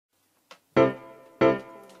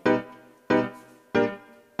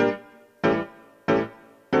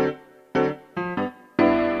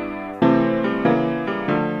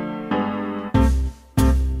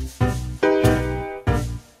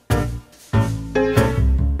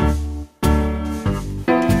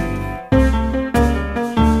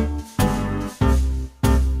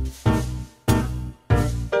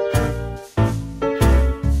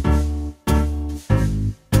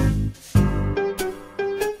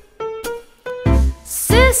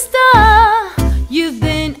Sister, you've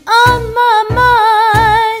been on my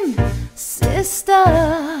mind.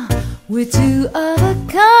 Sister, we're two of a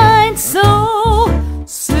kind. So,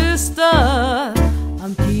 sister,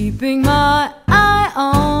 I'm keeping my eye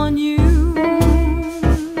on you.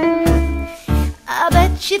 I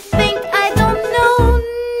bet you think I don't know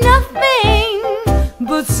nothing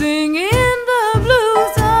but singing the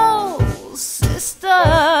blues. Oh, sister,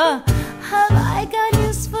 have I got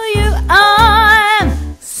news for you? I'm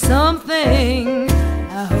something.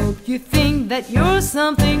 I hope you think that you're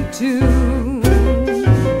something too.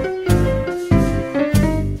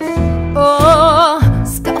 Oh,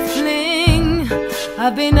 scuffling,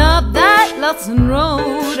 I've been up that Lawson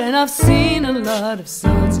Road and I've seen a lot of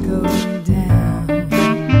souls going down.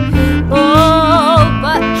 Oh,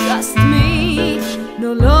 but trust me,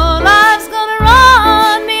 no low life's gonna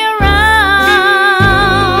run me around.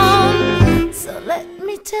 So let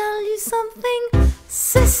me tell you something,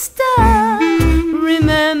 sister.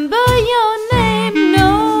 Remember your name,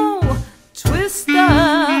 no twister.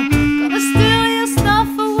 Gonna steal your stuff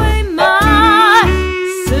away, my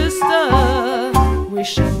sister. We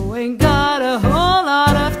sure ain't got a whole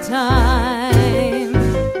lot of time.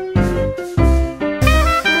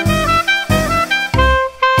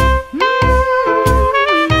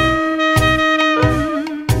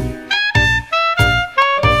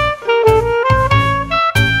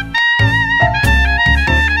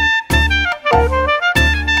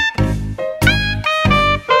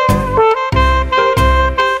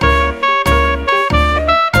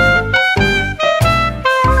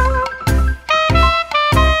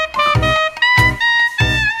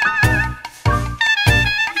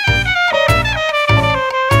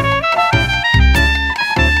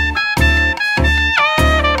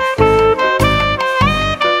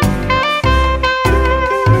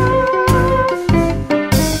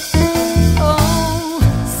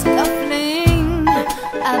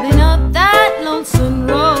 I've been up that lonesome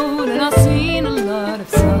road and I've seen a lot of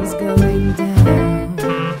souls going down.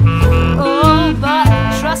 Oh, but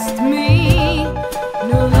trust me,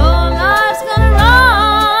 no low life's gonna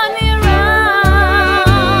run me around.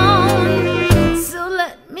 So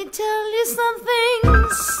let me tell you something,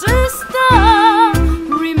 sister.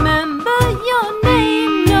 Remember your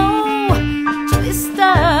name, no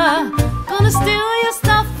twister. Gonna steal your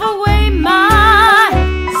stuff away, my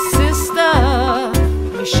sister.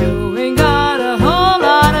 We sure ain't got a whole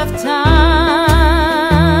lot of time.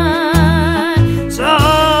 So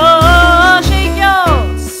shake your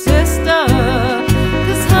sister,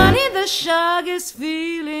 'cause honey, the shag is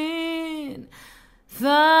feeling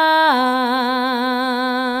fine.